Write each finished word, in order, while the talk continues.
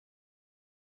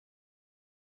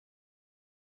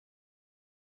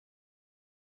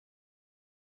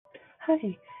Hi,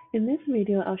 in this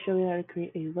video I'll show you how to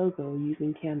create a logo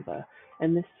using Canva,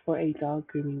 and this is for a dog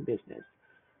grooming business.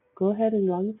 Go ahead and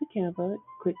log into Canva,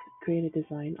 click create a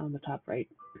design on the top right,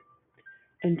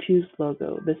 and choose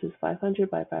logo. This is 500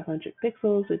 by 500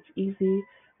 pixels, it's easy,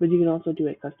 but you can also do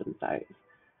a custom size.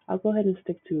 I'll go ahead and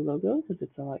stick to logo because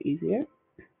it's a lot easier.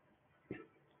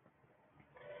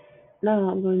 Now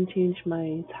I'm going to change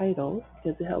my title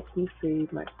because it helps me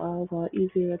save my files a lot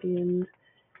easier at the end,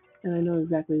 and I know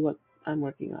exactly what I'm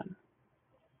working on.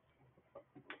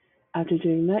 After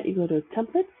doing that, you go to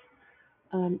templates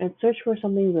and search for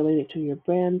something related to your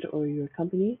brand or your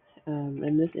company.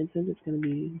 In this instance, it's going to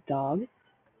be dog.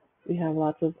 We have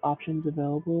lots of options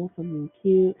available, something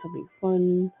cute, something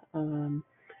fun.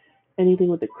 Anything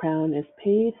with the crown is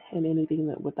paid, and anything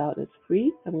that without is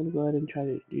free. I'm going to go ahead and try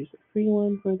to use a free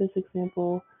one for this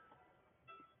example.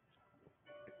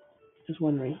 There's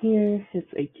one right here.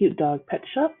 It's a cute dog pet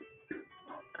shop.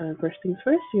 First things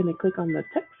first, you're going to click on the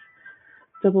text,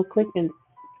 double click, and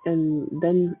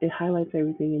then it highlights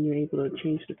everything, and you're able to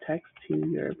change the text to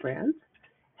your brand.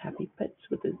 Happy Pets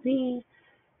with a Z.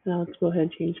 Now let's go ahead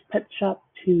and change pet shop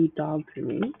to dog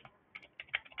grooming.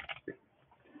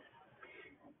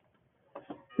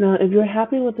 Now, if you're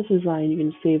happy with this design, you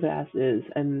can save it as is,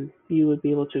 and you would be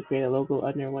able to create a logo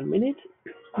under 1 minute.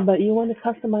 But you want to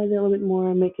customize it a little bit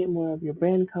more, make it more of your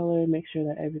brand color, make sure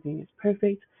that everything is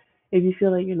perfect. If you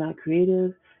feel like you're not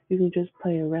creative, you can just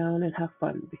play around and have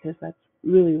fun, because that's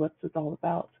really what it's all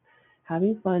about.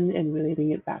 Having fun and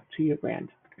relating it back to your brand.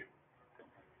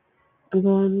 I'm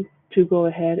going to go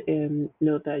ahead and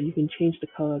note that you can change the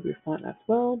color of your font as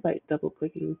well by double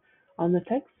clicking on the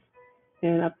text.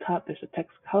 And up top, there's a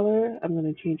text color. I'm going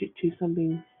to change it to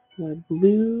something more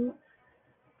blue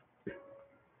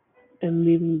and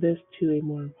leaving this to a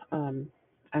more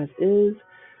as is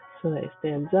so that it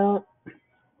stands out.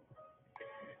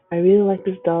 I really like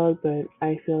this dog, but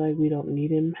I feel like we don't need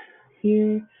him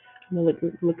here. I'm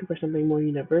looking for something more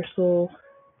universal.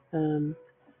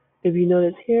 If you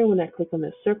notice here, when I click on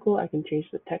this circle, I can change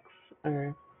the text,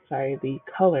 the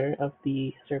color of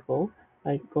the circle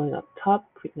by going up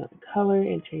top, clicking on the color,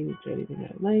 and changing to anything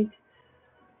I like.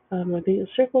 I think the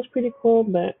circle is pretty cool,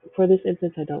 but for this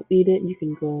instance, I don't need it. You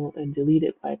can go and delete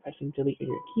it by pressing delete on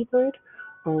your keyboard,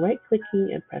 or right-clicking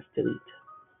and press delete.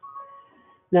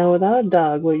 Now, without a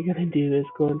dog, what you're going to do is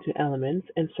go into Elements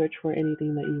and search for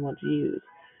anything that you want to use.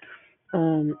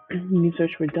 You can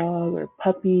search for dog or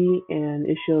puppy, and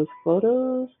it shows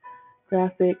photos,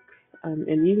 graphics, and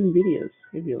even videos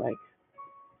if you like.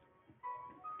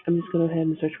 I'm just going to go ahead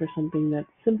and search for something that's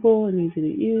simple and easy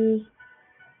to use.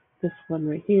 This one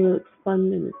right here looks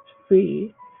fun and it's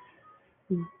free.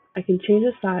 I can change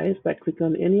the size by clicking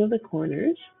on any of the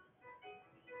corners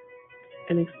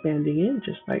and expanding it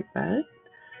just like that.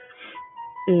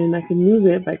 And I can move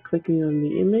it by clicking on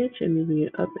the image and moving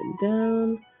it up and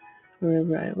down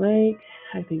wherever I like.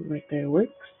 I think right there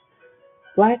works.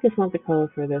 Black is not the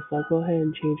color for this, so I'll go ahead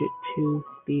and change it to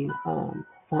the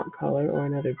font color or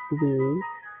another blue.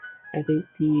 I think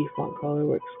the font color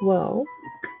works well.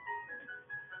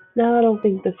 Now I don't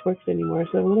think this works anymore,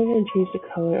 so I'm going to go ahead and change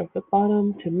the color of the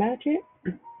bottom to match it.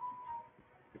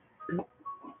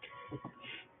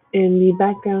 And the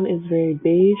background is very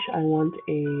beige. I want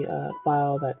a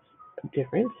file that's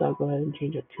different, so I'll go ahead and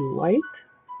change it to white.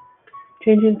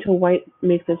 Changing to white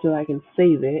makes it so that I can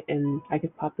save it, and I can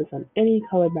pop this on any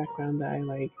color background that I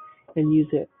like and use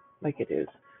it like it is.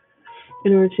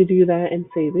 In order to do that and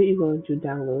save it, you go into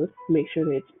download, make sure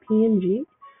that it's PNG,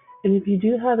 and if you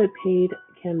do have a paid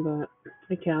Canva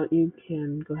account, you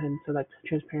can go ahead and select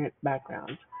transparent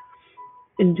background.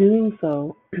 In doing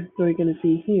so, what you're going to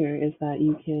see here is that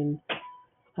you can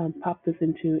pop this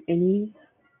into any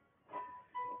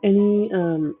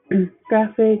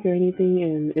graphic or anything,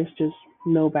 and it's just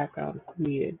no background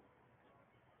needed.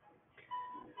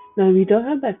 Now, if you don't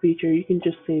have that feature, you can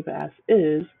just save it as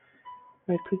is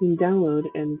by clicking download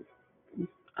and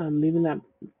leaving that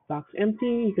box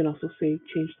empty. You can also change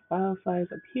the file size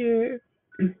up here.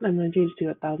 I'm going to change it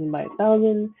to 1000 by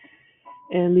 1000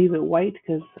 and leave it white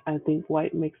because I think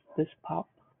white makes this pop.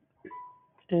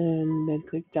 And then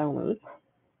click download.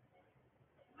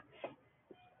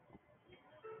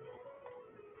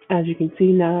 As you can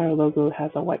see now, our logo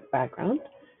has a white background.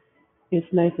 It's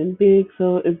nice and big,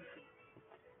 so if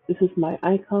this is my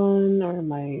icon or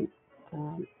my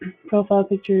profile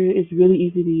picture, it's really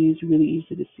easy to use, really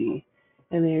easy to see.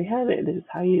 And there you have it. This is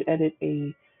how you edit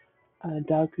a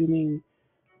dog grooming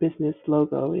business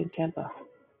logo in Canva.